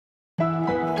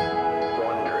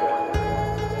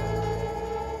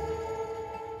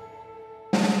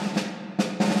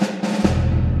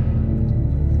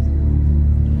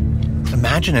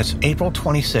Imagine it's April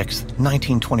 26,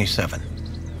 1927.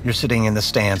 You're sitting in the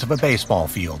stands of a baseball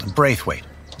field in Braithwaite,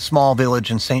 a small village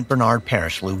in St. Bernard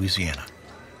Parish, Louisiana.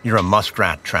 You're a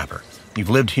muskrat trapper. You've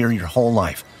lived here your whole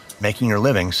life, making your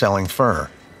living selling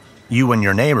fur. You and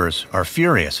your neighbors are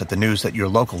furious at the news that your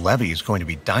local levee is going to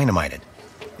be dynamited.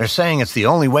 They're saying it's the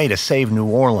only way to save New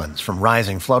Orleans from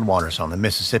rising floodwaters on the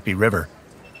Mississippi River.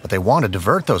 But they want to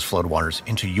divert those floodwaters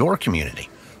into your community,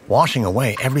 washing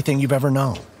away everything you've ever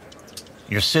known.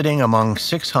 You're sitting among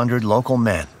 600 local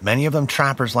men, many of them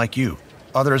trappers like you.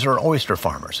 Others are oyster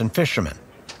farmers and fishermen.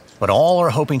 But all are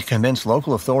hoping to convince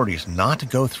local authorities not to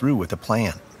go through with the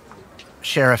plan.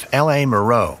 Sheriff L.A.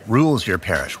 Moreau rules your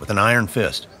parish with an iron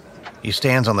fist. He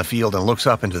stands on the field and looks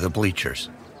up into the bleachers.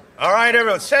 All right,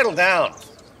 everyone, settle down.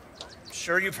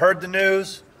 Sure you've heard the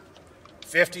news?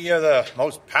 50 of the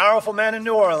most powerful men in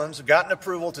New Orleans have gotten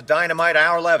approval to dynamite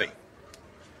our levee.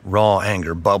 Raw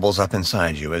anger bubbles up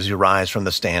inside you as you rise from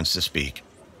the stands to speak.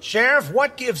 Sheriff,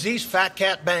 what gives these fat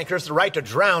cat bankers the right to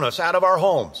drown us out of our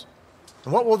homes?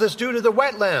 And what will this do to the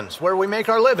wetlands where we make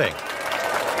our living?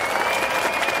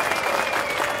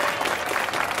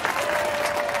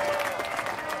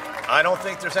 I don't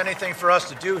think there's anything for us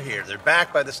to do here. They're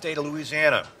backed by the state of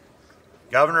Louisiana.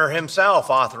 The governor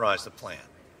himself authorized the plan.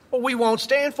 Well, we won't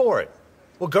stand for it.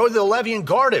 We'll go to the levee and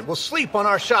guard it. We'll sleep on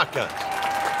our shotguns.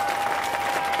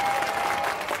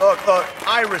 Look,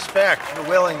 I respect your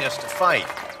willingness to fight.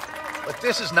 But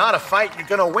this is not a fight you're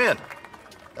going to win.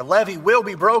 The levee will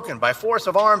be broken by force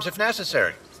of arms if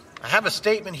necessary. I have a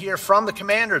statement here from the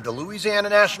commander of the Louisiana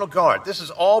National Guard. This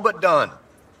is all but done.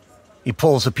 He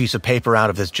pulls a piece of paper out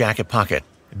of his jacket pocket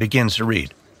and begins to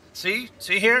read. See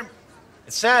here?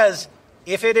 It says,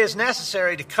 if it is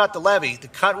necessary to cut the levee, the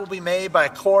cut will be made by a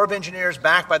corps of engineers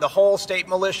backed by the whole state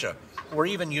militia, or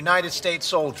even United States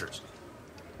soldiers.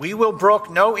 We will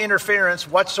brook no interference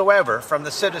whatsoever from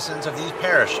the citizens of these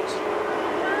parishes.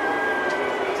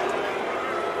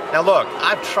 Now look,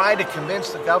 I've tried to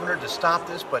convince the governor to stop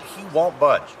this, but he won't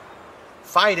budge.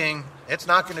 Fighting, it's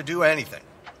not going to do anything.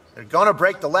 They're going to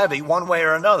break the levee one way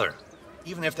or another,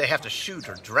 even if they have to shoot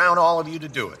or drown all of you to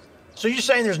do it. So you're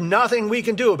saying there's nothing we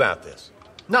can do about this?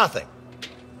 Nothing.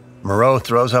 Moreau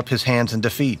throws up his hands in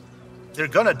defeat. They're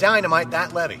going to dynamite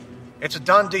that levee. It's a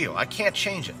done deal. I can't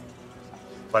change it.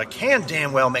 But I can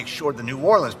damn well make sure the New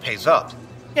Orleans pays up.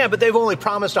 Yeah, but they've only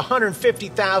promised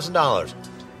 $150,000.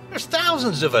 There's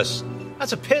thousands of us.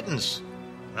 That's a pittance.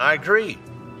 I agree.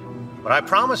 But I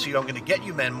promise you I'm going to get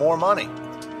you men more money.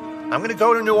 I'm going to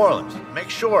go to New Orleans, make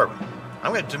sure.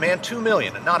 I'm going to demand $2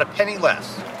 million and not a penny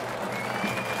less.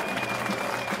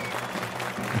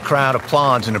 The crowd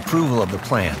applauds in approval of the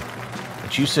plan,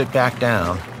 but you sit back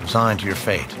down, resigned to your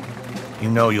fate. You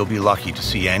know you'll be lucky to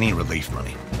see any relief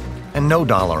money. And no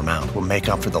dollar amount will make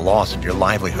up for the loss of your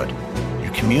livelihood,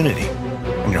 your community,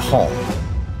 and your home.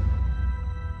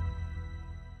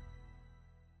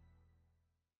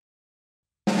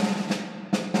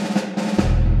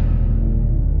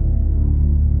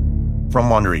 From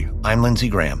Wondery, I'm Lindsay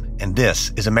Graham, and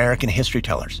this is American History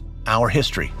Tellers, Our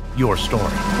History, Your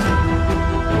Story.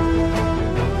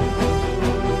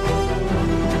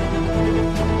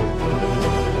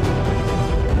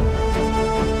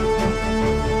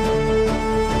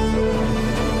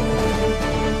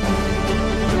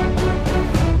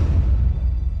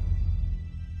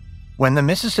 When the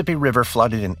Mississippi River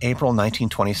flooded in April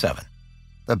 1927,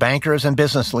 the bankers and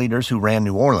business leaders who ran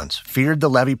New Orleans feared the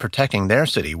levee protecting their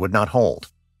city would not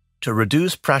hold. To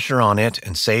reduce pressure on it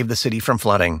and save the city from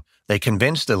flooding, they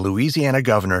convinced the Louisiana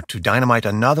governor to dynamite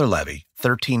another levee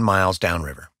 13 miles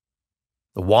downriver.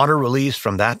 The water released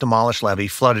from that demolished levee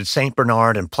flooded St.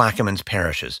 Bernard and Plaquemines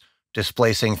parishes,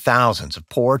 displacing thousands of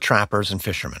poor trappers and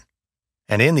fishermen.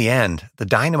 And in the end, the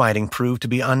dynamiting proved to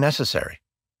be unnecessary.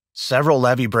 Several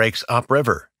levee breaks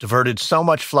upriver diverted so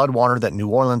much floodwater that New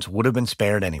Orleans would have been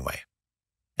spared anyway.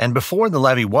 And before the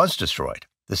levee was destroyed,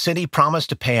 the city promised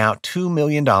to pay out $2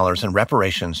 million in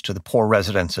reparations to the poor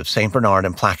residents of St. Bernard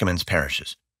and Plaquemines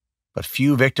parishes. But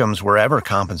few victims were ever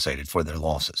compensated for their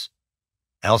losses.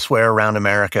 Elsewhere around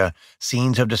America,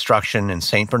 scenes of destruction in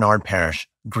St. Bernard Parish,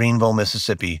 Greenville,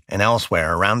 Mississippi, and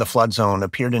elsewhere around the flood zone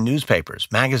appeared in newspapers,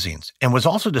 magazines, and was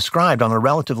also described on a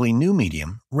relatively new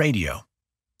medium, radio.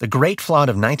 The Great Flood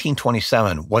of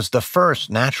 1927 was the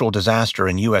first natural disaster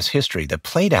in U.S. history that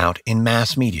played out in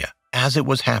mass media as it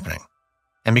was happening.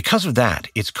 And because of that,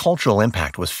 its cultural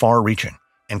impact was far-reaching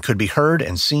and could be heard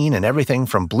and seen in everything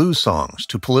from blues songs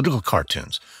to political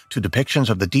cartoons to depictions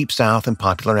of the Deep South and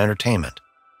popular entertainment.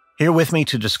 Here with me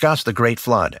to discuss the Great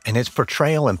Flood and its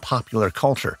portrayal in popular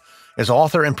culture is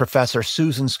author and professor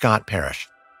Susan Scott Parrish.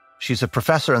 She's a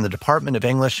professor in the Department of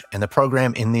English and the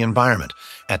program in the Environment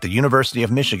at the University of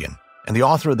Michigan and the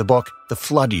author of the book, The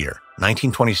Flood Year,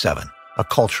 1927, A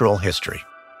Cultural History.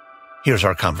 Here's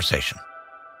our conversation.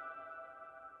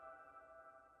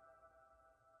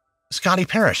 Scotty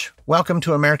Parrish, welcome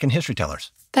to American History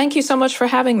Tellers. Thank you so much for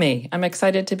having me. I'm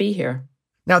excited to be here.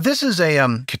 Now, this is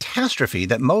a catastrophe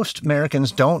that most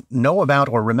Americans don't know about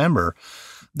or remember.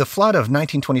 The flood of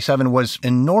 1927 was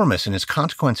enormous in its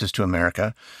consequences to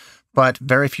America, but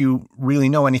very few really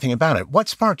know anything about it. What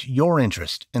sparked your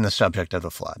interest in the subject of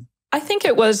the flood? I think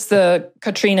it was the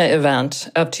Katrina event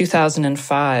of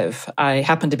 2005. I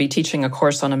happened to be teaching a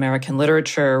course on American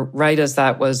literature right as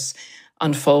that was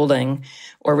unfolding,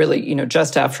 or really,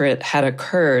 just after it had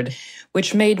occurred,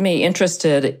 which made me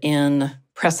interested in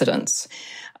precedents.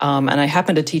 And I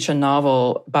happened to teach a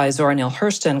novel by Zora Neale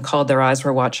Hurston called Their Eyes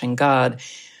Were Watching God,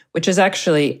 which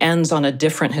actually ends on a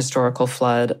different historical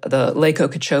flood, the Lake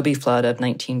Okeechobee flood of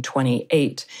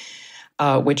 1928,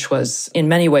 which was in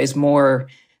many ways more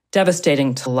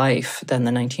devastating to life than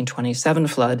the 1927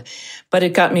 flood. But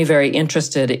it got me very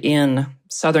interested in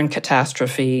Southern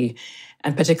catastrophe,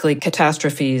 and particularly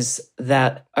catastrophes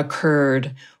that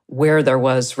occurred where there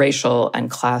was racial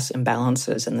and class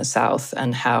imbalances in the South,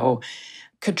 and how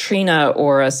Katrina,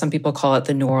 or as some people call it,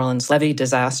 the New Orleans levee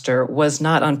disaster, was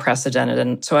not unprecedented.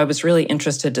 And so I was really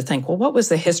interested to think, well, what was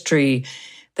the history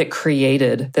that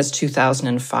created this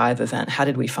 2005 event? How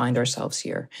did we find ourselves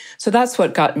here? So that's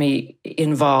what got me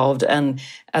involved. And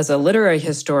as a literary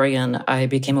historian, I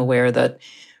became aware that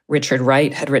Richard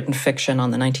Wright had written fiction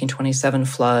on the 1927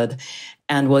 flood,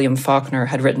 and William Faulkner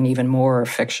had written even more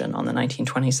fiction on the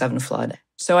 1927 flood.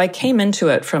 So I came into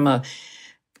it from a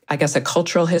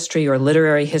cultural history or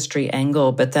literary history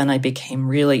angle, but then I became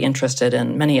really interested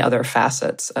in many other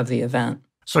facets of the event.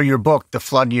 So your book, The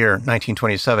Flood Year,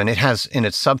 1927, it has in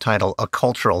its subtitle A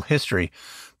Cultural History,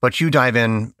 but you dive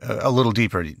in a little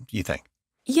deeper, you think?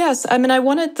 Yes. I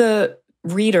wanted the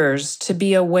readers to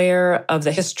be aware of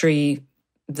the history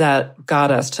that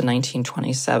got us to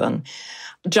 1927.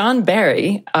 John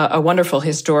Barry, a wonderful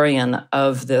historian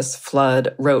of this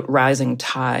flood, wrote Rising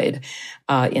Tide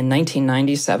in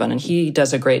 1997, and he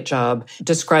does a great job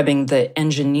describing the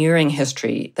engineering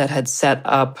history that had set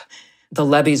up the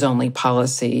levees-only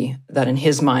policy that in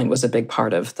his mind was a big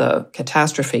part of the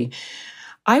catastrophe.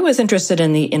 I was interested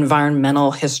in the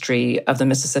environmental history of the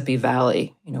Mississippi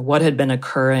Valley, what had been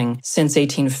occurring since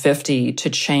 1850 to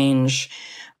change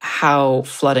how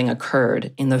flooding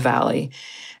occurred in the valley.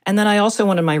 And then I also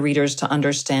wanted my readers to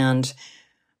understand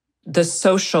the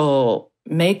social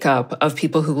makeup of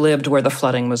people who lived where the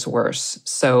flooding was worse.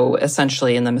 So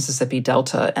essentially in the Mississippi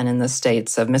Delta and in the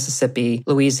states of Mississippi,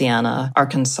 Louisiana,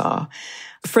 Arkansas,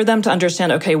 for them to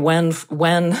understand, okay, when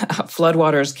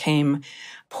floodwaters came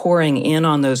pouring in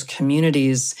on those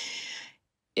communities,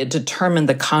 it determined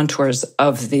the contours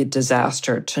of the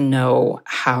disaster to know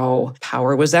how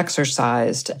power was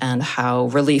exercised and how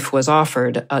relief was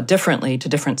offered differently to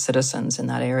different citizens in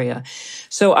that area.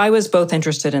 So I was both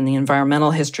interested in the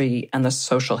environmental history and the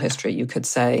social history, you could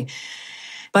say.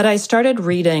 But I started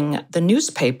reading the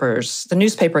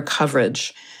newspaper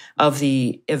coverage of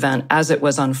the event as it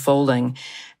was unfolding.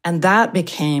 And that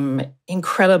became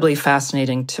incredibly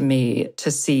fascinating to me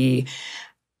to see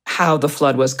how the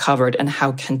flood was covered and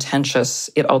how contentious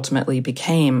it ultimately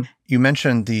became. You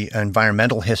mentioned the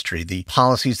environmental history, the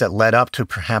policies that led up to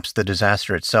perhaps the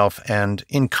disaster itself, and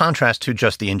in contrast to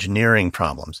just the engineering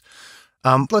problems.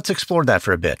 Let's explore that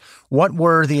for a bit. What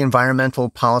were the environmental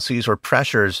policies or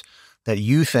pressures that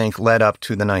you think led up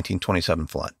to the 1927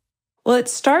 flood? Well, it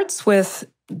starts with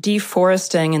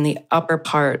deforesting in the upper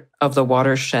part of the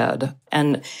watershed.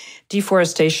 And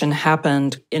deforestation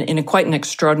happened in quite an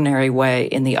extraordinary way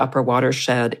in the upper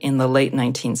watershed in the late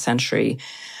 19th century.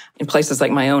 In places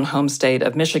like my own home state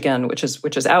of Michigan, which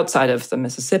is outside of the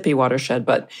Mississippi watershed,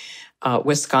 but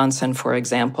Wisconsin, for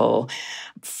example,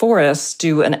 forests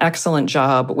do an excellent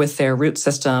job with their root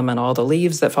system and all the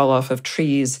leaves that fall off of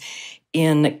trees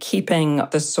in keeping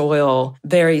the soil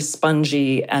very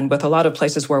spongy and with a lot of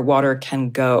places where water can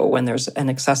go when there's an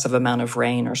excessive amount of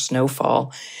rain or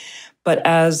snowfall. But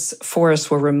as forests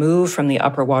were removed from the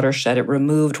upper watershed, it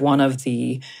removed one of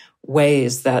the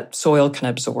ways that soil can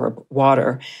absorb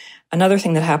water. Another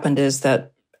thing that happened is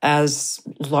that as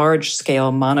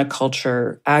large-scale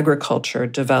monoculture agriculture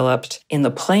developed in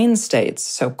the plain states,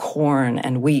 so corn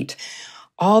and wheat,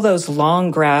 all those long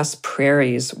grass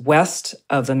prairies west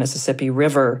of the Mississippi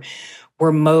River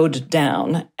were mowed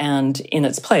down, and in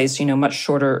its place, much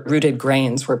shorter rooted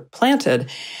grains were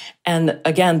planted. And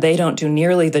again, they don't do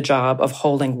nearly the job of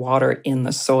holding water in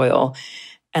the soil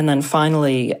And then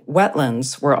finally,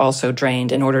 wetlands were also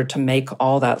drained in order to make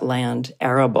all that land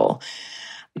arable.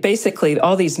 Basically,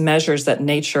 all these measures that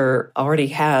nature already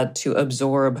had to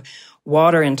absorb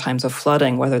water in times of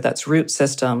flooding, whether that's root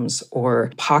systems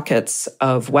or pockets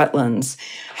of wetlands,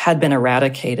 had been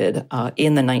eradicated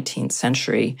in the 19th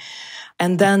century.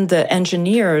 And then the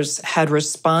engineers had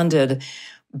responded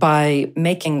by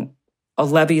making a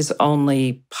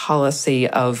levees-only policy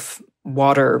of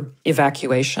water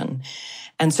evacuation.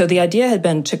 And so the idea had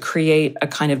been to create a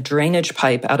kind of drainage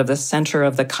pipe out of the center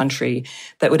of the country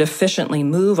that would efficiently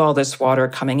move all this water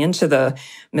coming into the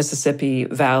Mississippi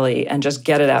Valley and just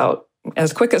get it out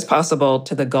as quick as possible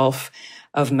to the Gulf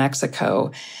of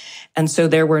Mexico. And so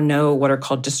there were no what are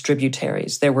called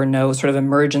distributaries. There were no sort of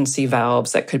emergency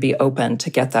valves that could be opened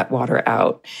to get that water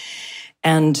out.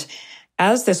 And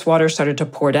as this water started to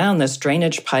pour down this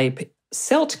drainage pipe,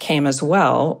 silt came as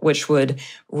well, which would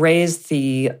raise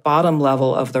the bottom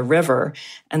level of the river.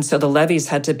 And so the levees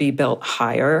had to be built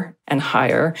higher and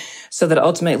higher so that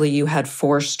ultimately you had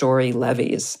 4-story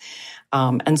levees.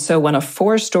 And so when a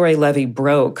 4-story levee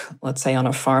broke, let's say on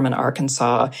a farm in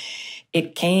Arkansas,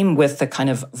 it came with the kind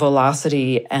of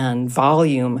velocity and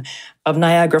volume of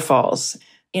Niagara Falls.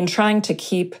 In trying to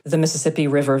keep the Mississippi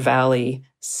River Valley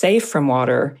safe from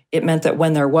water, it meant that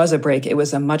when there was a break, it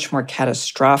was a much more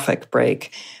catastrophic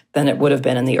break than it would have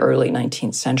been in the early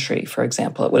 19th century, for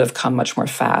example. It would have come much more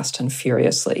fast and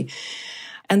furiously.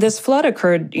 And this flood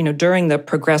occurred, during the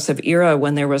Progressive Era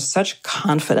when there was such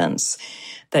confidence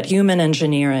that human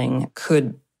engineering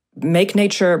could make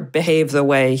nature behave the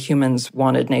way humans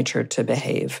wanted nature to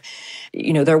behave.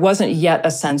 There wasn't yet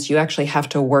a sense you actually have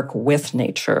to work with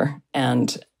nature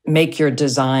and make your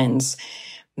designs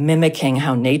mimicking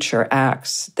how nature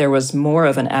acts. There was more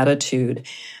of an attitude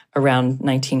around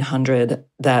 1900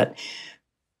 that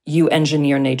you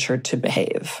engineer nature to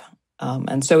behave.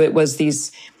 And so it was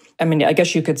these, I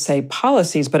guess you could say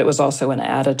policies, but it was also an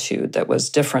attitude that was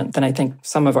different than I think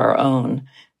some of our own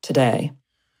today.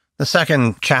 The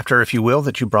second chapter, if you will,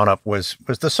 that you brought up was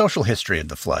the social history of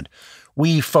the flood.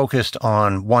 We focused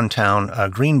on one town,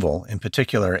 Greenville in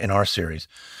particular, in our series,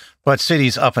 but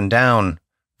cities up and down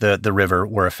the river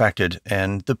were affected,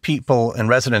 and the people and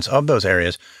residents of those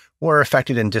areas were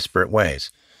affected in disparate ways.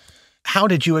 How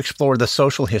did you explore the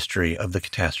social history of the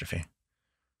catastrophe?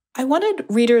 I wanted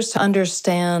readers to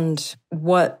understand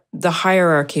what the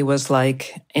hierarchy was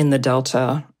like in the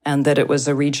Delta, and that it was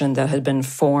a region that had been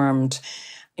formed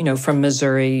from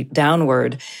Missouri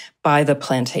downward by the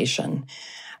plantation.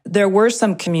 There were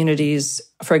some communities,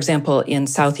 for example, in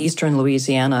southeastern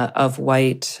Louisiana of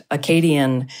white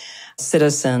Acadian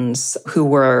citizens who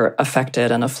were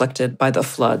affected and afflicted by the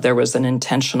flood. There was an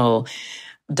intentional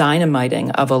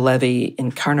dynamiting of a levee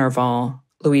in Carnarvon,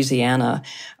 Louisiana,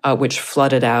 which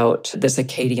flooded out this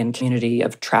Acadian community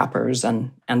of trappers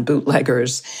and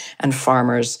bootleggers and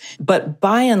farmers. But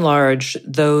by and large,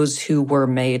 those who were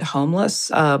made homeless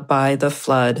by the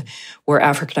flood were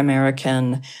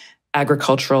African-American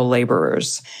agricultural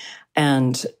laborers.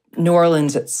 And New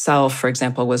Orleans itself, for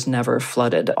example, was never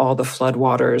flooded. All the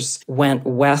floodwaters went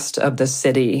west of the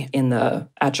city in the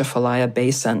Atchafalaya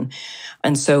Basin.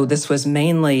 And so this was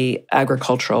mainly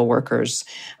agricultural workers.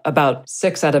 About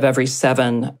 6 out of every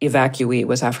 7 evacuee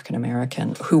was African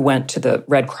American who went to the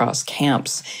Red Cross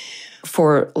camps.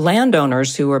 For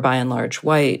landowners who were by and large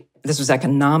white, this was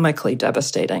economically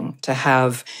devastating to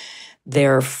have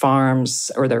their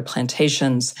farms or their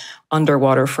plantations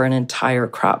underwater for an entire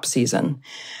crop season.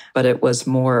 But it was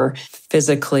more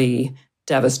physically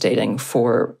devastating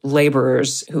for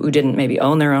laborers who didn't maybe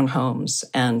own their own homes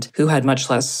and who had much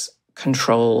less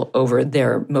control over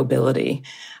their mobility.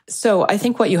 So I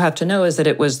think what you have to know is that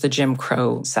it was the Jim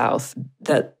Crow South,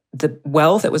 that the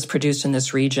wealth that was produced in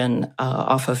this region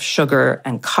off of sugar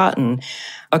and cotton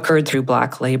occurred through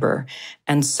Black labor.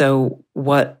 And so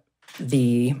what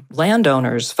the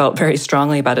landowners felt very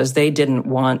strongly about is they didn't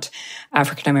want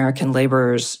African-American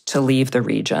laborers to leave the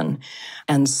region.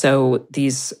 And so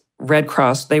these Red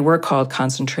Cross, they were called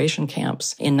concentration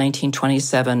camps in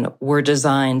 1927, were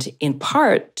designed in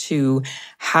part to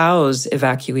house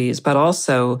evacuees, but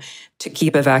also to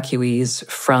keep evacuees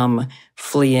from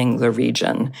fleeing the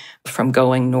region, from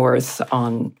going north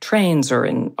on trains or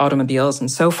in automobiles and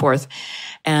so forth.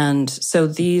 And so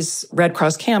these Red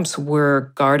Cross camps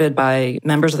were guarded by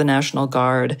members of the National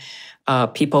Guard.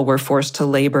 People were forced to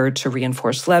labor to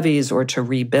reinforce levees or to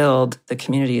rebuild the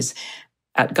communities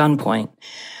at gunpoint.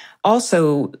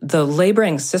 Also, the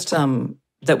laboring system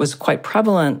that was quite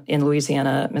prevalent in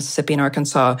Louisiana, Mississippi, and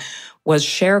Arkansas was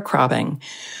sharecropping,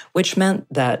 which meant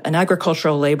that an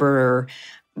agricultural laborer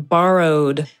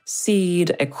borrowed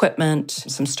seed, equipment,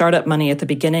 some startup money at the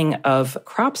beginning of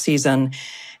crop season,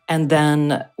 and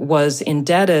then was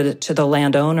indebted to the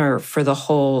landowner for the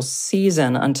whole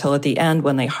season until at the end,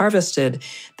 when they harvested,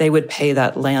 they would pay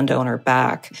that landowner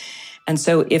back. And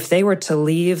so if they were to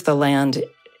leave the land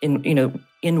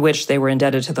in which they were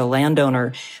indebted to the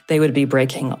landowner, they would be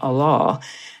breaking a law.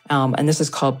 And this is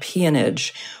called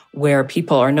peonage, where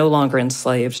people are no longer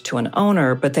enslaved to an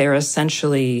owner, but they are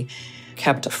essentially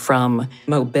kept from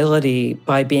mobility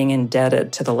by being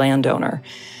indebted to the landowner.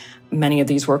 Many of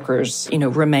these workers,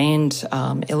 remained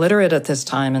illiterate at this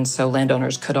time, and so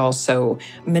landowners could also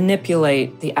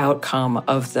manipulate the outcome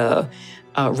of the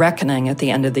reckoning at the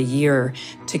end of the year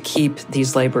to keep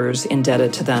these laborers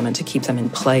indebted to them and to keep them in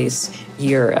place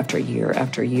year after year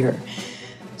after year.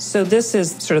 So this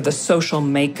is sort of the social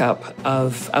makeup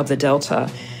of the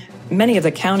Delta. Many of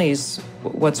the counties,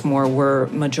 what's more, were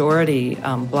majority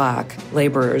Black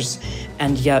laborers,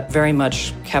 and yet very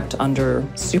much kept under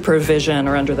supervision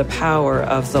or under the power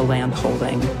of the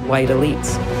landholding white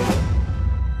elites.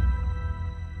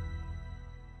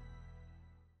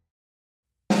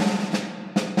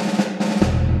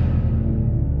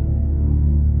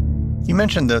 You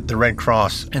mentioned the Red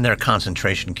Cross and their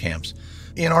concentration camps.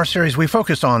 In our series, we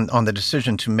focused on the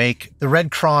decision to make the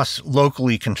Red Cross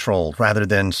locally controlled rather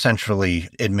than centrally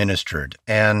administered.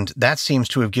 And that seems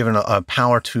to have given a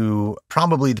power to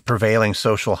probably the prevailing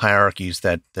social hierarchies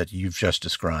that you've just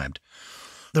described.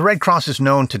 The Red Cross is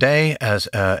known today as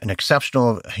an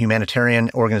exceptional humanitarian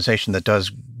organization that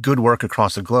does good work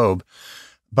across the globe.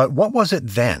 But what was it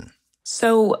then?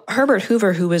 So Herbert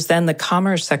Hoover, who was then the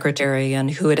Commerce Secretary and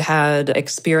who had had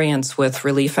experience with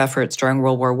relief efforts during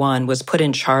World War I, was put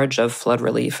in charge of flood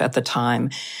relief at the time.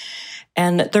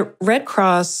 And the Red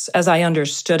Cross, as I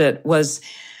understood it, was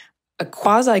a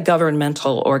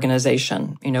quasi-governmental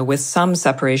organization, with some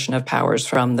separation of powers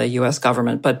from the U.S.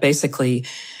 government. But basically,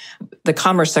 the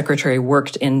Commerce Secretary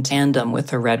worked in tandem with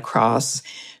the Red Cross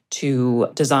to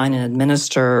design and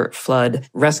administer flood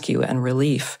rescue and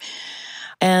relief.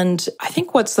 And I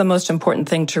think what's the most important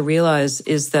thing to realize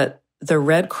is that the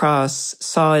Red Cross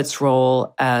saw its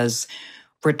role as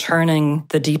returning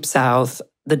the Deep South,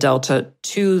 the Delta,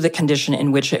 to the condition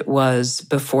in which it was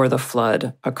before the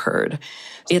flood occurred.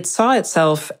 It saw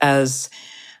itself as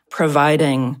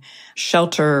providing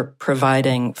shelter,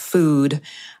 providing food,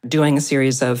 doing a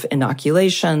series of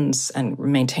inoculations and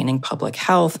maintaining public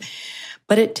health.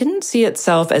 But it didn't see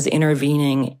itself as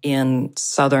intervening in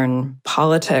Southern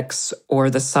politics or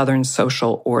the Southern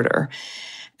social order.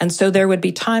 And so there would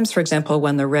be times, for example,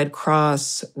 when the Red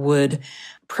Cross would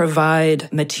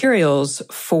provide materials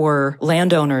for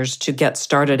landowners to get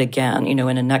started again, in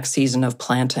a next season of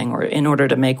planting or in order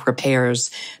to make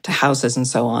repairs to houses and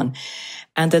so on.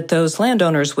 And that those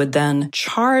landowners would then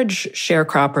charge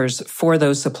sharecroppers for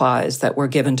those supplies that were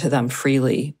given to them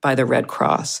freely by the Red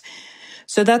Cross.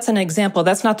 So that's an example.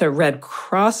 That's not the Red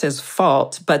Cross's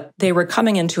fault, but they were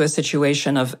coming into a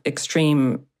situation of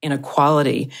extreme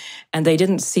inequality, and they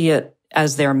didn't see it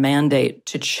as their mandate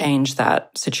to change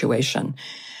that situation.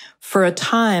 For a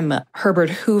time, Herbert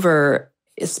Hoover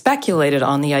speculated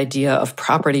on the idea of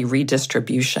property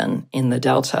redistribution in the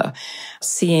Delta,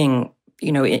 seeing,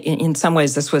 in some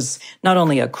ways this was not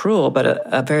only a cruel, but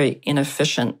a very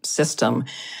inefficient system.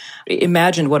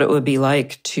 Imagined what it would be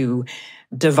like to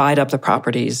divide up the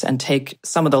properties and take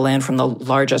some of the land from the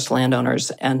largest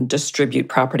landowners and distribute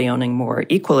property owning more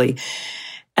equally.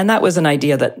 And that was an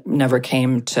idea that never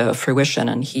came to fruition.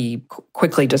 And he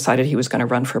quickly decided he was going to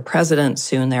run for president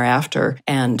soon thereafter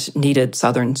and needed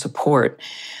Southern support.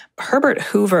 Herbert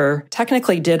Hoover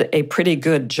technically did a pretty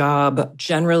good job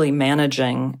generally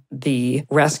managing the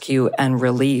rescue and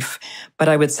relief, but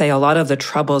I would say a lot of the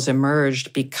troubles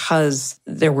emerged because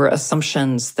there were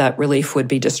assumptions that relief would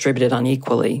be distributed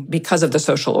unequally because of the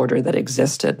social order that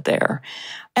existed there.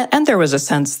 And there was a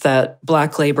sense that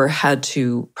Black labor had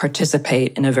to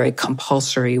participate in a very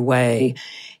compulsory way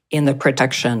in the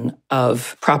protection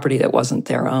of property that wasn't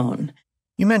their own.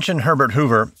 You mentioned Herbert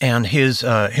Hoover and his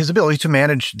ability to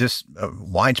manage this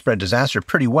widespread disaster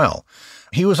pretty well.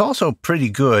 He was also pretty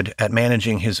good at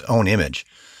managing his own image.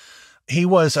 He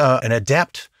was an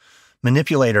adept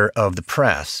manipulator of the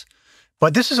press.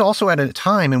 But this is also at a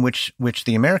time in which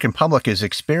the American public is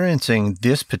experiencing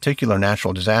this particular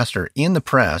natural disaster in the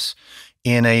press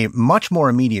in a much more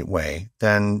immediate way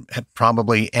than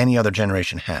probably any other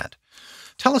generation had.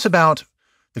 Tell us about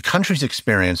the country's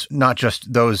experience, not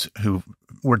just those who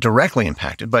were directly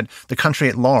impacted, but the country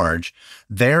at large,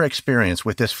 their experience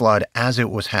with this flood as it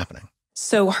was happening.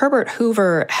 So Herbert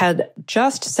Hoover had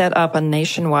just set up a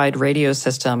nationwide radio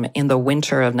system in the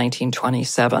winter of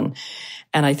 1927.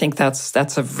 And I think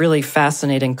that's a really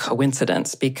fascinating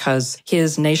coincidence because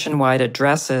his nationwide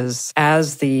addresses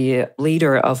as the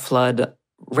leader of flood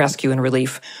rescue and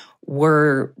relief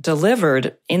were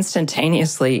delivered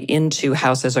instantaneously into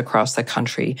houses across the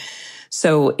country.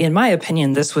 So in my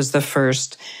opinion, this was the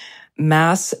first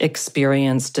mass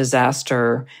experience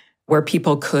disaster where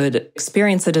people could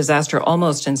experience a disaster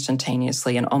almost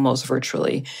instantaneously and almost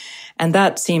virtually. And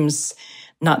that seems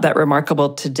not that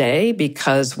remarkable today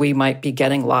because we might be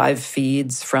getting live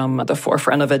feeds from the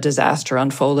forefront of a disaster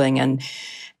unfolding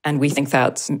and we think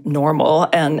that's normal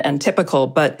and typical,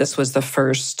 but this was the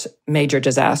first major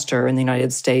disaster in the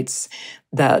United States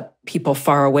that people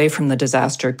far away from the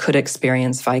disaster could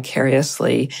experience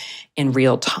vicariously in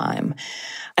real time.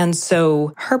 And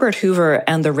so Herbert Hoover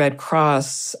and the Red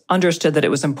Cross understood that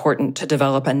it was important to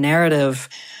develop a narrative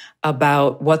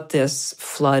about what this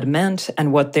flood meant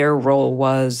and what their role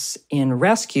was in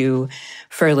rescue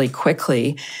fairly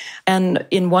quickly. And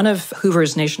in one of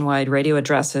Hoover's nationwide radio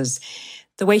addresses,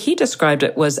 the way he described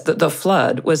it was that the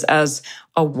flood was as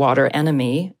a water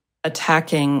enemy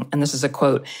attacking, and this is a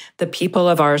quote, the people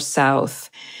of our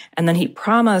South. And then he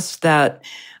promised that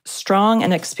strong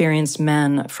and experienced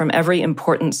men from every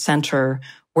important center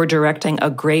were directing a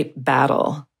great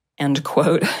battle, end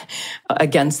quote,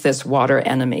 against this water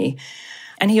enemy.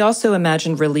 And he also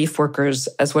imagined relief workers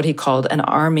as what he called an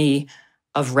army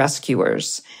of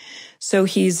rescuers. So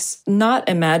he's not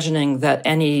imagining that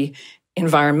any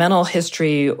environmental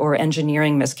history or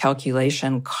engineering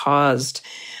miscalculation caused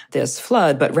this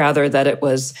flood, but rather that it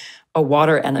was a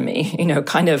water enemy,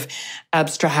 kind of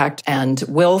abstract and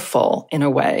willful in a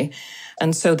way.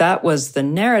 And so that was the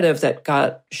narrative that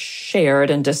got shared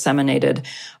and disseminated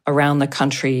around the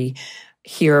country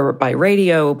here by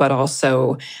radio, but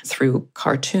also through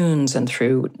cartoons and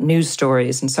through news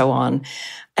stories and so on.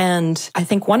 And I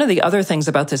think one of the other things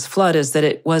about this flood is that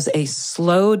it was a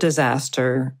slow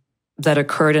disaster that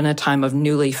occurred in a time of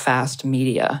newly fast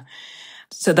media.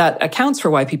 So that accounts for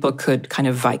why people could kind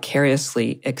of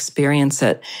vicariously experience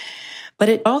it. But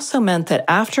it also meant that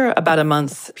after about a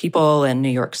month, people in New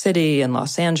York City and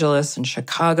Los Angeles and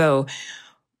Chicago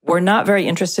were not very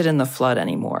interested in the flood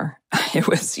anymore. It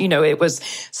was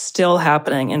still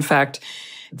happening. In fact,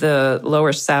 the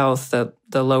lower South,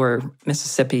 the lower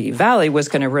Mississippi Valley was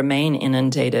going to remain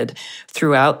inundated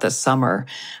throughout the summer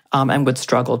and would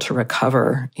struggle to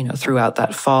recover, throughout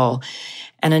that fall.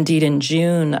 And indeed, in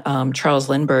June, Charles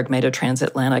Lindbergh made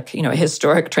a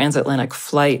historic transatlantic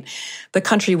flight. The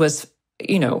country was,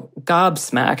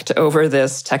 gobsmacked over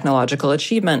this technological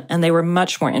achievement, and they were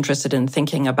much more interested in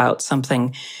thinking about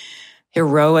something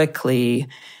heroically.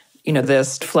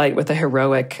 This flight with a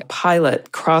heroic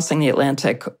pilot crossing the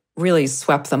Atlantic really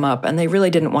swept them up, and they really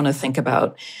didn't want to think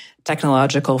about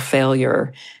technological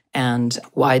failure and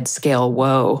wide-scale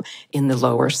woe in the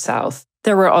lower South.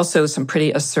 There were also some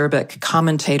pretty acerbic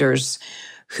commentators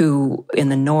who, in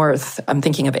the North, I'm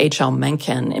thinking of H.L.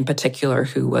 Mencken in particular,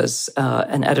 who was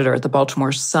an editor at the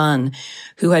Baltimore Sun,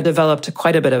 who had developed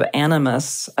quite a bit of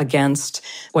animus against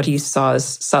what he saw as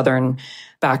Southern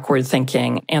backward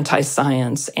thinking,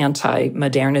 anti-science,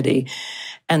 anti-modernity.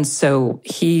 And so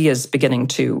he is beginning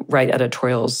to write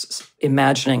editorials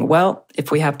imagining, well,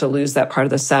 if we have to lose that part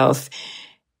of the South,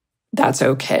 that's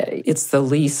okay. It's the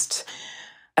least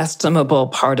estimable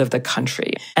part of the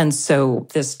country. And so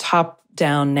this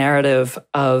top-down narrative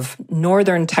of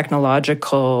Northern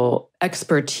technological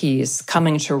expertise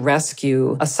coming to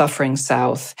rescue a suffering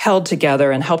South held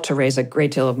together and helped to raise a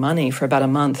great deal of money for about a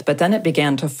month. But then it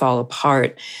began to fall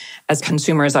apart as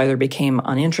consumers either became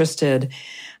uninterested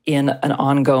in an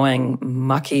ongoing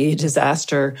mucky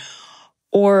disaster,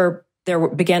 or there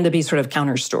began to be sort of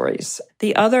counter stories.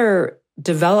 The other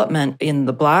development in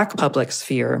the Black public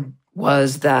sphere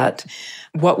was that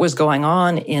what was going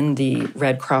on in the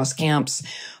Red Cross camps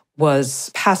was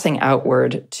passing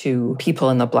outward to people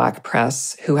in the Black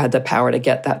press who had the power to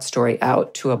get that story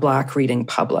out to a Black reading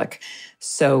public.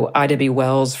 So Ida B.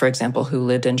 Wells, for example, who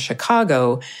lived in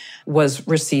Chicago, was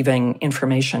receiving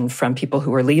information from people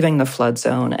who were leaving the flood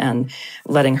zone and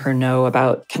letting her know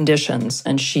about conditions.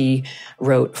 And she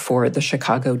wrote for the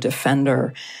Chicago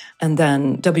Defender. And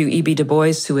then W.E.B. Du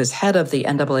Bois, who was head of the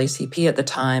NAACP at the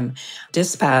time,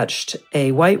 dispatched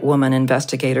a white woman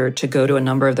investigator to go to a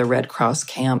number of the Red Cross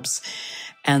camps.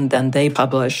 And then they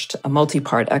published a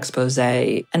multi-part expose.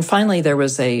 And finally, there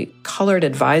was a colored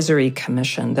advisory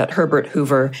commission that Herbert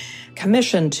Hoover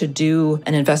commissioned to do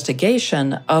an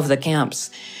investigation of the camps.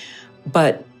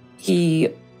 But he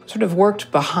sort of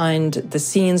worked behind the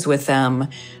scenes with them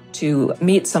to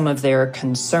meet some of their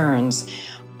concerns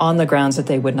on the grounds that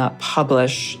they would not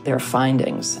publish their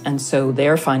findings. And so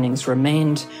their findings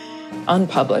remained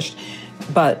unpublished.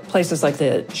 But places like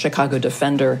the Chicago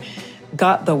Defender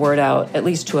got the word out, at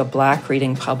least to a Black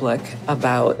reading public,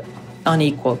 about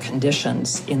unequal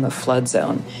conditions in the flood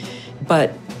zone.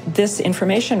 But this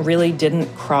information really didn't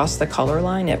cross the color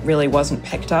line. It really wasn't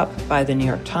picked up by the New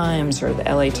York Times or the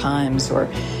LA Times or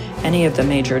any of the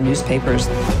major newspapers.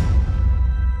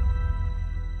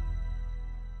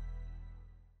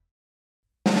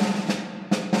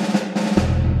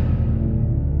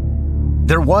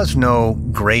 There was no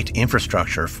great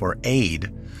infrastructure for aid,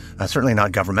 certainly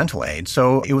not governmental aid,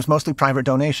 so it was mostly private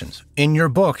donations. In your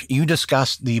book, you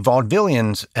discuss the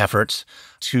vaudevillians' efforts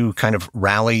to kind of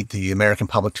rally the American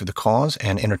public to the cause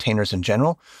and entertainers in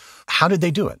general. How did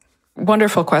they do it?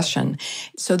 Wonderful question.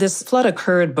 So this flood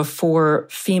occurred before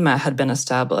FEMA had been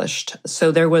established.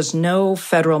 So there was no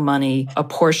federal money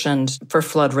apportioned for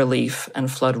flood relief and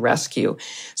flood rescue.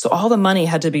 So all the money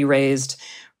had to be raised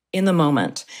in the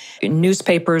moment.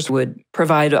 Newspapers would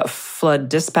provide a flood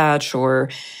dispatch or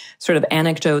sort of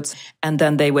anecdotes, and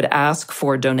then they would ask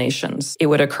for donations. It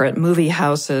would occur at movie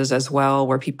houses as well,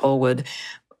 where people would,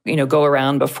 go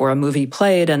around before a movie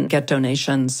played and get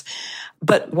donations.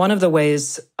 But one of the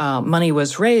ways money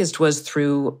was raised was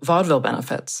through vaudeville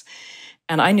benefits.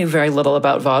 And I knew very little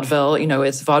about vaudeville.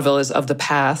 Vaudeville is of the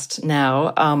past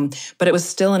now, but it was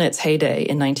still in its heyday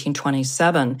in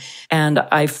 1927. And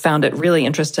I found it really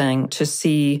interesting to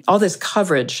see all this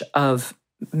coverage of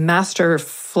master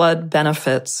flood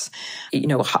benefits.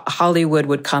 Hollywood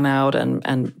would come out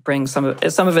and bring some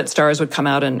of its stars would come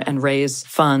out and raise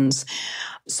funds.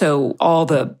 So all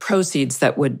the proceeds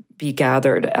that would be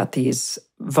gathered at these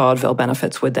vaudeville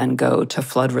benefits would then go to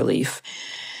flood relief.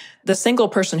 The single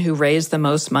person who raised the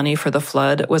most money for the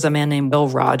flood was a man named Will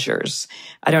Rogers.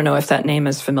 I don't know if that name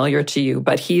is familiar to you,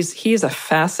 but he's a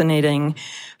fascinating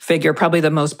figure, probably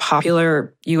the most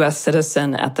popular U.S.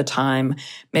 citizen at the time,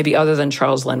 maybe other than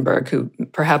Charles Lindbergh, who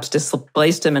perhaps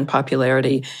displaced him in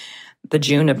popularity the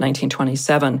June of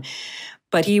 1927.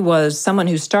 But he was someone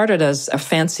who started as a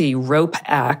fancy rope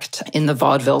act in the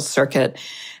vaudeville circuit,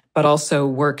 but also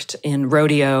worked in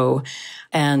rodeo.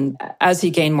 And as he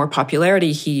gained more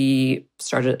popularity, he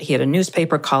had a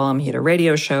newspaper column, he had a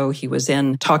radio show, he was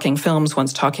in Talking Films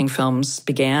once Talking Films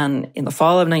began in the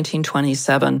fall of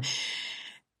 1927.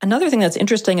 Another thing that's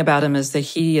interesting about him is that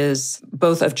he is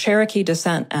both of Cherokee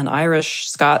descent and Irish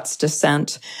Scots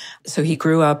descent. So he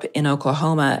grew up in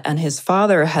Oklahoma, and his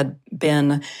father had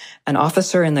been an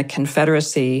officer in the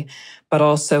Confederacy, but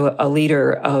also a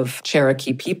leader of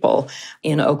Cherokee people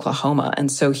in Oklahoma.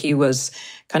 And so he was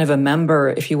kind of a member,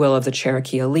 if you will, of the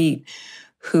Cherokee elite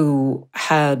who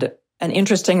had an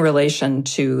interesting relation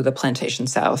to the Plantation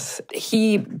South.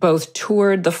 He both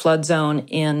toured the flood zone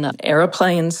in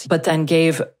airplanes, but then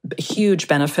gave huge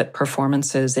benefit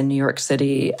performances in New York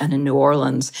City and in New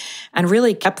Orleans, and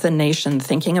really kept the nation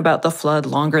thinking about the flood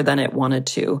longer than it wanted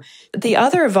to. The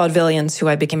other vaudevillians who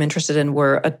I became interested in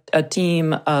were a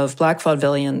team of Black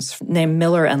vaudevillians named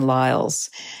Miller and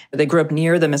Lyles. They grew up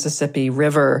near the Mississippi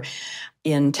River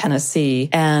in Tennessee,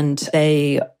 and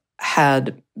they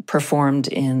had performed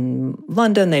in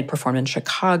London, they'd performed in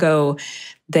Chicago.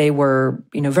 They were,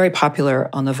 very popular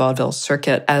on the vaudeville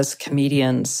circuit as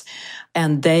comedians.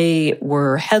 And they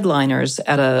were headliners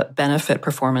at a benefit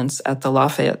performance at the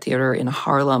Lafayette Theater in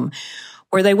Harlem,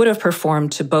 where they would have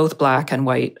performed to both Black and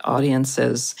white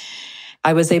audiences.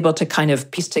 I was able to kind of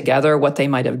piece together what they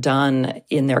might have done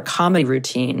in their comedy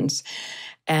routines.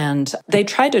 And they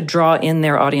tried to draw in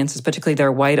their audiences, particularly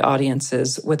their white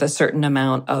audiences, with a certain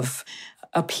amount of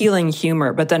appealing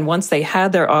humor. But then once they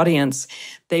had their audience,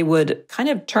 they would kind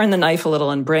of turn the knife a little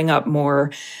and bring up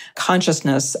more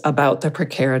consciousness about the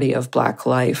precarity of Black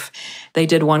life. They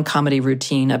did one comedy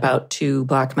routine about two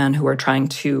Black men who were trying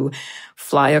to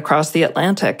fly across the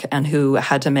Atlantic and who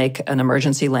had to make an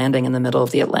emergency landing in the middle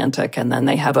of the Atlantic. And then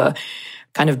they have a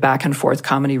kind of back and forth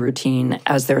comedy routine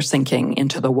as they're sinking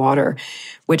into the water,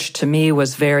 which to me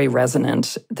was very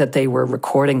resonant that they were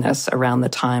recording this around the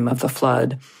time of the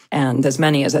flood. And as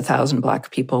many as 1,000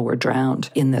 Black people were drowned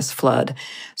in this flood.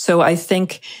 So I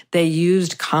think they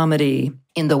used comedy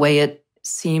in the way it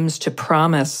seems to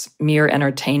promise mere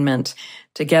entertainment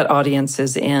to get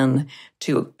audiences in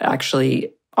to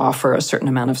actually offer a certain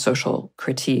amount of social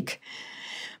critique.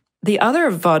 The other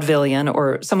vaudevillian,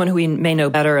 or someone who we may know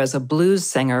better as a blues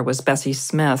singer, was Bessie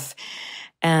Smith.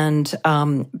 And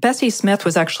Bessie Smith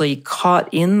was actually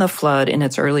caught in the flood in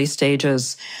its early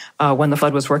stages when the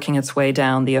flood was working its way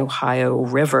down the Ohio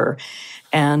River.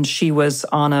 And she was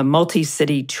on a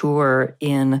multi-city tour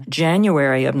in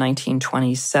January of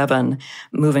 1927,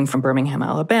 moving from Birmingham,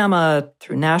 Alabama,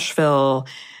 through Nashville,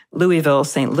 Louisville,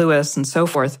 St. Louis, and so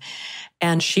forth.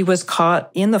 And she was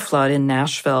caught in the flood in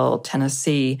Nashville,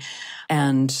 Tennessee,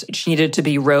 and she needed to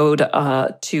be rowed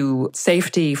to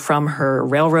safety from her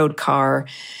railroad car.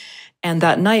 And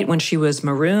that night when she was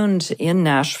marooned in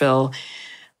Nashville,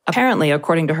 apparently,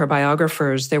 according to her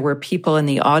biographers, there were people in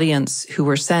the audience who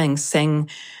were saying, "Sing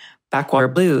Backwater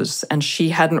Blues," and she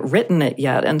hadn't written it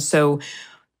yet. And so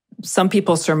some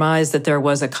people surmised that there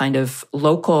was a kind of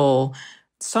local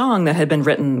song that had been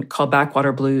written called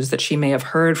Backwater Blues that she may have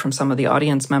heard from some of the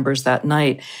audience members that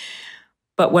night.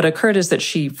 But what occurred is that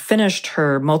she finished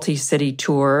her multi-city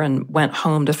tour and went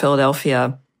home to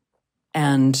Philadelphia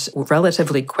and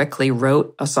relatively quickly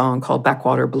wrote a song called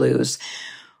Backwater Blues,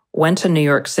 went to New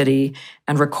York City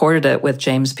and recorded it with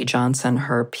James P. Johnson,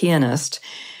 her pianist.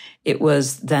 It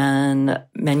was then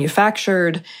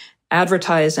manufactured,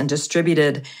 advertised, and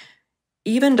distributed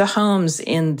even to homes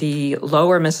in the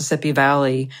lower Mississippi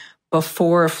Valley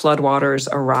before floodwaters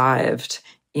arrived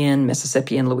in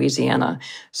Mississippi and Louisiana.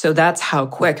 So that's how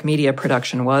quick media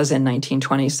production was in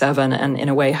 1927, and in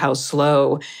a way how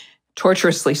slow,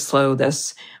 tortuously slow,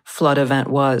 this flood event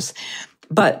was.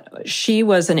 But she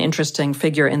was an interesting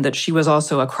figure in that she was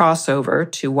also a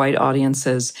crossover to white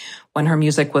audiences. When her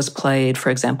music was played, for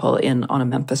example, on a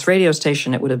Memphis radio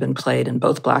station, it would have been played in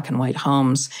both black and white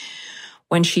homes.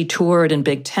 When she toured in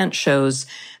big tent shows,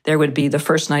 the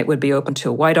first night would be open to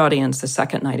a white audience, the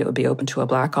second night it would be open to a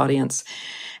black audience.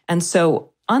 And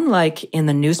so, unlike in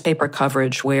the newspaper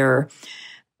coverage where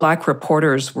black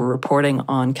reporters were reporting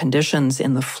on conditions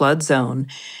in the flood zone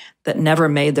that never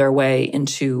made their way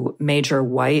into major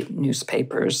white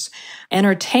newspapers,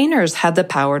 entertainers had the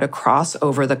power to cross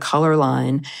over the color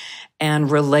line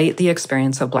and relate the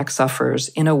experience of black sufferers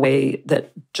in a way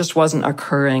that just wasn't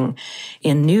occurring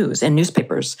in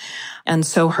newspapers. And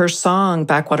so her song,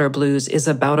 Backwater Blues, is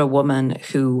about a woman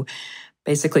who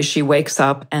basically she wakes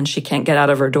up and she can't get out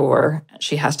of her door.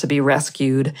 She has to be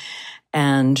rescued.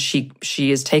 And she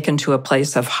is taken to a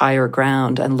place of higher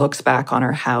ground and looks back on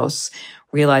her house,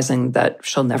 realizing that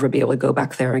she'll never be able to go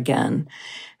back there again.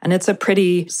 And it's a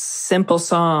pretty simple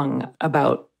song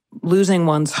about losing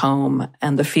one's home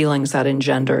and the feelings that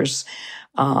engenders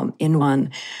in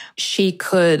one. She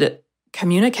could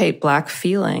communicate Black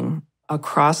feeling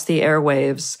across the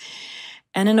airwaves,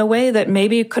 and in a way that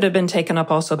maybe could have been taken up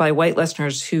also by white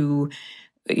listeners who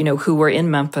were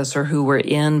in Memphis or who were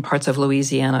in parts of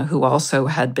Louisiana who also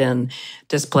had been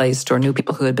displaced or knew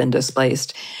people who had been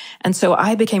displaced. And so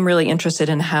I became really interested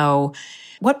in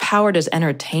what power does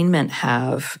entertainment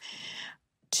have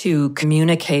to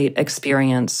communicate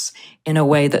experience in a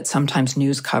way that sometimes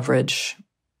news coverage,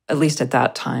 at least at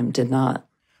that time, did not.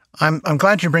 I'm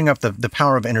glad you bring up the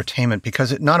power of entertainment,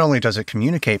 because it not only does it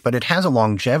communicate, but it has a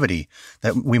longevity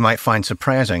that we might find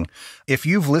surprising. If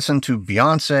you've listened to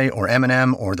Beyonce or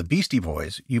Eminem or the Beastie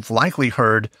Boys, you've likely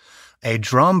heard a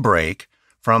drum break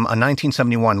from a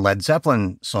 1971 Led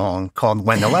Zeppelin song called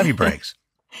When the Levee Breaks,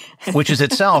 which is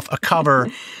itself a cover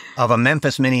of a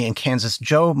Memphis Minnie and Kansas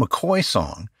Joe McCoy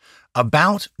song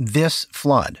about this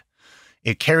flood.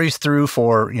 It carries through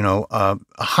for,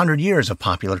 100 years of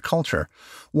popular culture.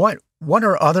 What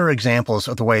are other examples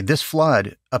of the way this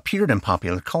flood appeared in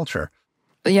popular culture?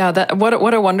 Yeah, what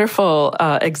a wonderful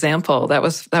example. That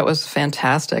was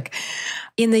fantastic.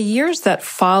 In the years that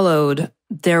followed,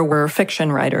 there were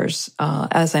fiction writers.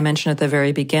 As I mentioned at the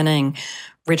very beginning,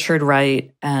 Richard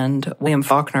Wright and William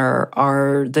Faulkner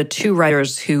are the two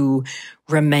writers who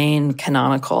remain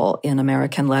canonical in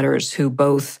American letters, who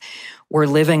both were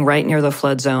living right near the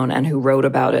flood zone and who wrote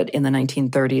about it in the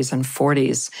 1930s and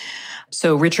 40s.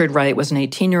 So Richard Wright was an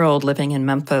 18-year-old living in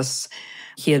Memphis.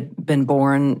 He had been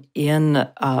born in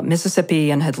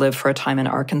Mississippi and had lived for a time in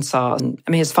Arkansas.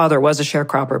 His father was a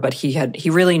sharecropper, but he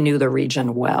really knew the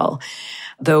region well.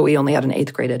 Though he only had an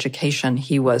 8th grade education,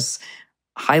 he was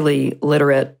highly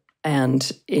literate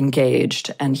and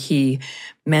engaged, and he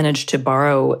managed to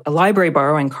borrow a library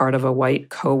borrowing card of a white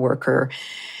coworker.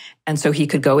 And so he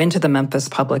could go into the Memphis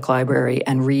Public Library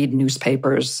and read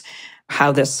newspapers,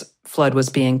 how this flood was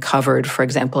being covered, for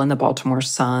example, in the Baltimore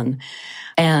Sun.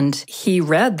 And he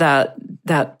read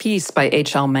that piece by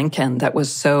H.L. Mencken that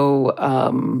was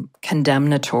so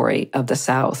condemnatory of the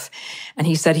South. And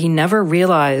he said he never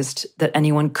realized that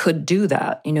anyone could do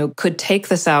that, could take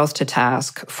the South to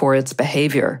task for its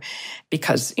behavior,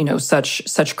 because,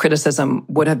 such criticism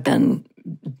would have been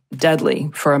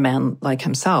deadly for a man like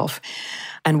himself.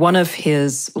 And one of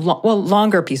his,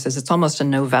 longer pieces, it's almost a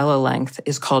novella length,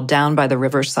 is called Down by the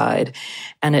Riverside.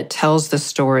 And it tells the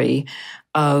story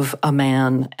of a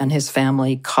man and his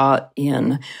family caught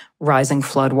in rising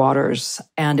floodwaters.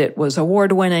 And it was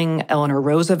award-winning. Eleanor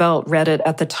Roosevelt read it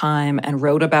at the time and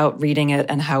wrote about reading it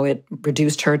and how it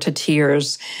reduced her to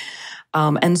tears.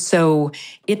 And so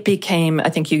it became, I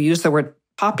think you used the word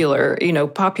popular,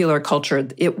 popular culture.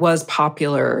 It was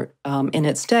popular in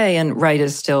its day, and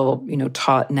is still,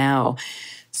 taught now.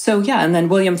 So yeah, and then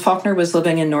William Faulkner was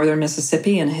living in northern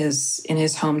Mississippi in his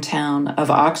hometown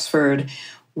of Oxford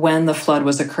when the flood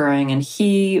was occurring, and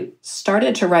he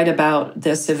started to write about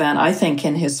this event, I think,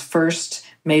 in his first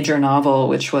major novel,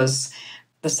 which was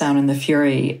The Sound and the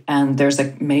Fury. And there's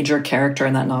a major character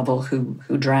in that novel who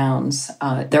drowns.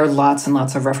 There are lots and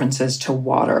lots of references to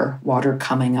water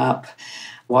coming up,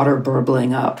 water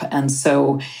burbling up. And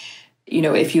so,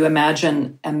 if you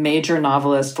imagine a major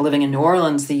novelist living in New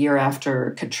Orleans the year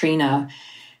after Katrina,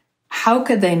 how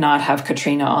could they not have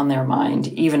Katrina on their mind,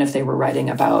 even if they were writing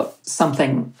about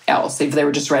something else, if they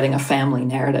were just writing a family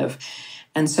narrative?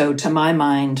 And so, to my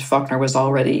mind, Faulkner was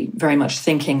already very much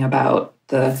thinking about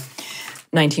the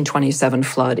 1927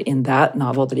 flood in that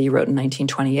novel that he wrote in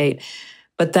 1928.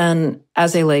 But then,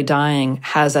 As They Lay Dying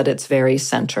has at its very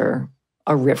center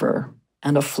a river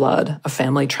and a flood, a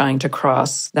family trying to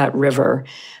cross that river.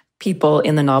 People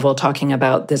in the novel talking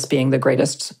about this being the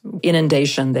greatest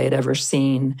inundation they'd ever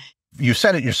seen. You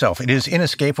said it yourself. It is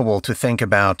inescapable to think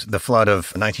about the flood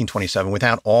of 1927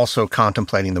 without also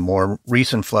contemplating the more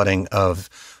recent flooding of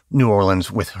New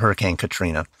Orleans with Hurricane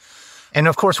Katrina. And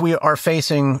of course, we are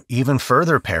facing even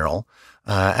further peril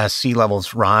as sea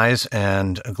levels rise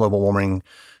and global warming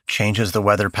changes the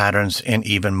weather patterns in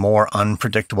even more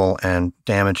unpredictable and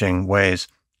damaging ways.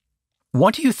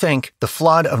 What do you think the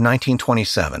flood of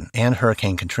 1927 and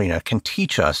Hurricane Katrina can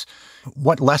teach us?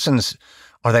 What lessons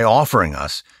are they offering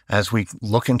us as we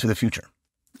look into the future?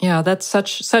 Yeah, that's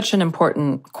such an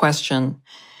important question.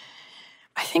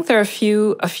 I think there are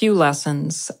a few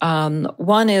lessons.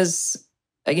 One is,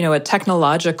 a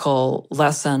technological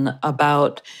lesson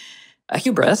about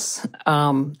hubris.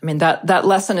 That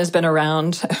lesson has been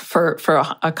around for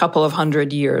a couple of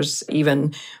hundred years,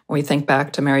 even when we think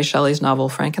back to Mary Shelley's novel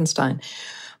Frankenstein.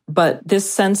 But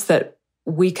this sense that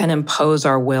we can impose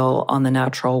our will on the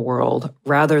natural world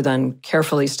rather than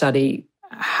carefully study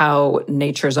how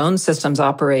nature's own systems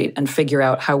operate and figure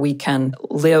out how we can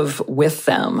live with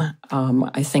them.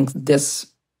 I think this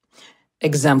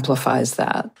exemplifies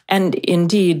that. And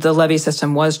indeed, the levee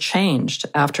system was changed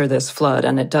after this flood,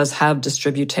 and it does have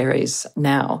distributaries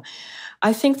now.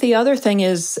 I think the other thing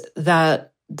is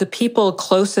that the people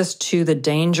closest to the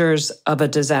dangers of a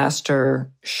disaster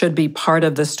should be part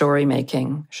of the story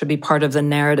making, should be part of the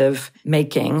narrative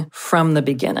making from the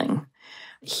beginning.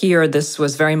 Here, this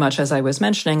was very much, as I was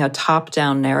mentioning, a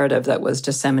top-down narrative that was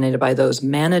disseminated by those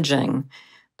managing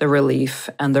the relief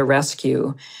and the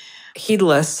rescue,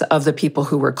 heedless of the people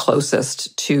who were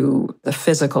closest to the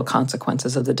physical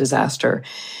consequences of the disaster.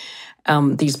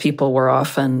 These people were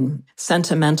often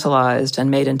sentimentalized and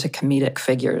made into comedic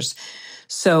figures.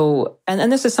 So,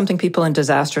 and this is something people in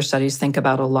disaster studies think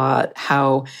about a lot,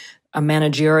 how a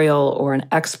managerial or an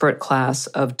expert class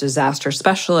of disaster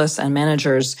specialists and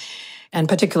managers, and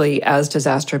particularly as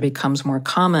disaster becomes more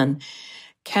common,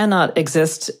 cannot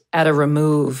exist at a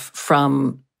remove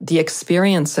from the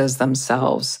experiences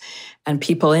themselves. And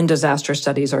people in disaster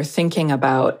studies are thinking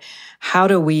about how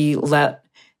do we let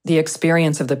the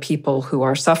experience of the people who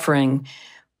are suffering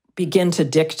begin to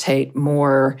dictate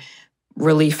more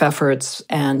relief efforts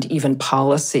and even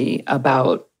policy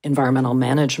about environmental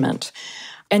management.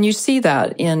 And you see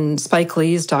that in Spike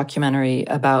Lee's documentary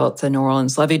about the New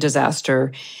Orleans levee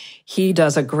disaster. He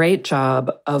does a great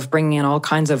job of bringing in all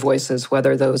kinds of voices,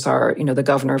 whether those are, the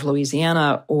governor of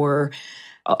Louisiana or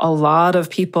a lot of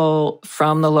people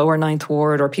from the lower Ninth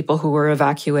Ward or people who were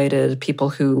evacuated, people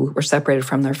who were separated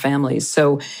from their families.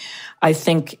 So I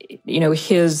think,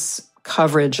 his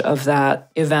coverage of that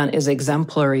event is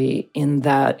exemplary in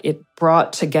that it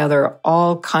brought together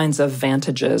all kinds of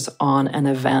vantages on an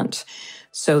event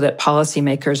so that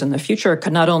policymakers in the future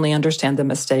could not only understand the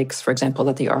mistakes, for example,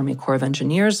 that the Army Corps of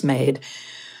Engineers made,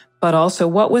 but also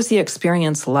what was the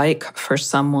experience like for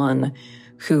someone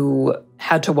who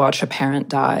had to watch a parent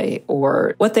die,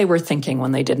 or what they were thinking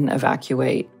when they didn't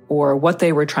evacuate, or what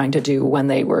they were trying to do when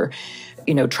they were,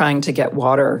 trying to get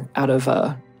water out of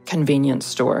a convenience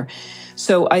store.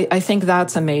 So I think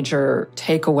that's a major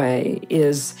takeaway,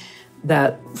 is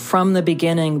that from the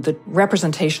beginning, the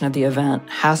representation of the event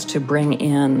has to bring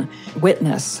in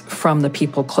witness from the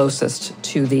people closest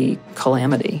to the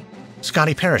calamity.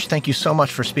 Scotty Parrish, thank you so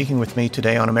much for speaking with me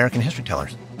today on American History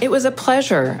Tellers. It was a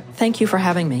pleasure. Thank you for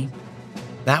having me.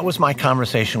 That was my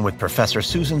conversation with Professor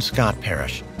Susan Scott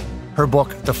Parrish. Her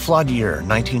book, The Flood Year,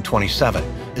 1927,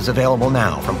 is available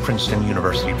now from Princeton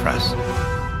University Press.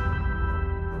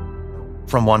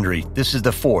 From Wondery, this is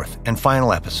the fourth and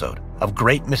final episode of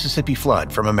Great Mississippi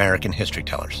Flood from American History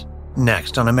Tellers.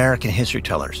 Next on American History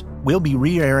Tellers, we'll be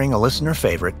re-airing a listener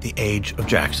favorite, The Age of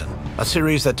Jackson, a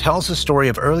series that tells the story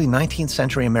of early 19th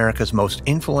century America's most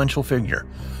influential figure,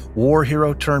 war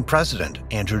hero turned president,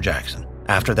 Andrew Jackson.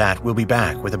 After that, we'll be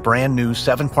back with a brand new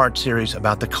 7-part series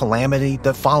about the calamity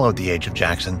that followed the Age of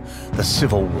Jackson, the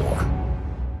Civil War.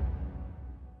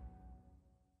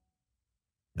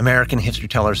 American History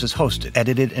Tellers is hosted,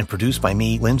 edited, and produced by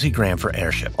me, Lindsay Graham, for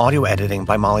Airship. Audio editing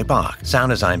by Molly Bach. Sound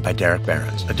design by Derek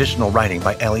Behrens. Additional writing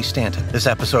by Ellie Stanton. This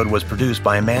episode was produced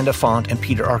by Amanda Font and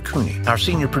Peter Arcuni. Our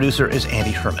senior producer is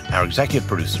Andy Herman. Our executive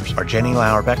producers are Jenny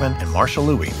Lauer-Beckman and Marshall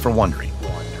Louie for Wondery.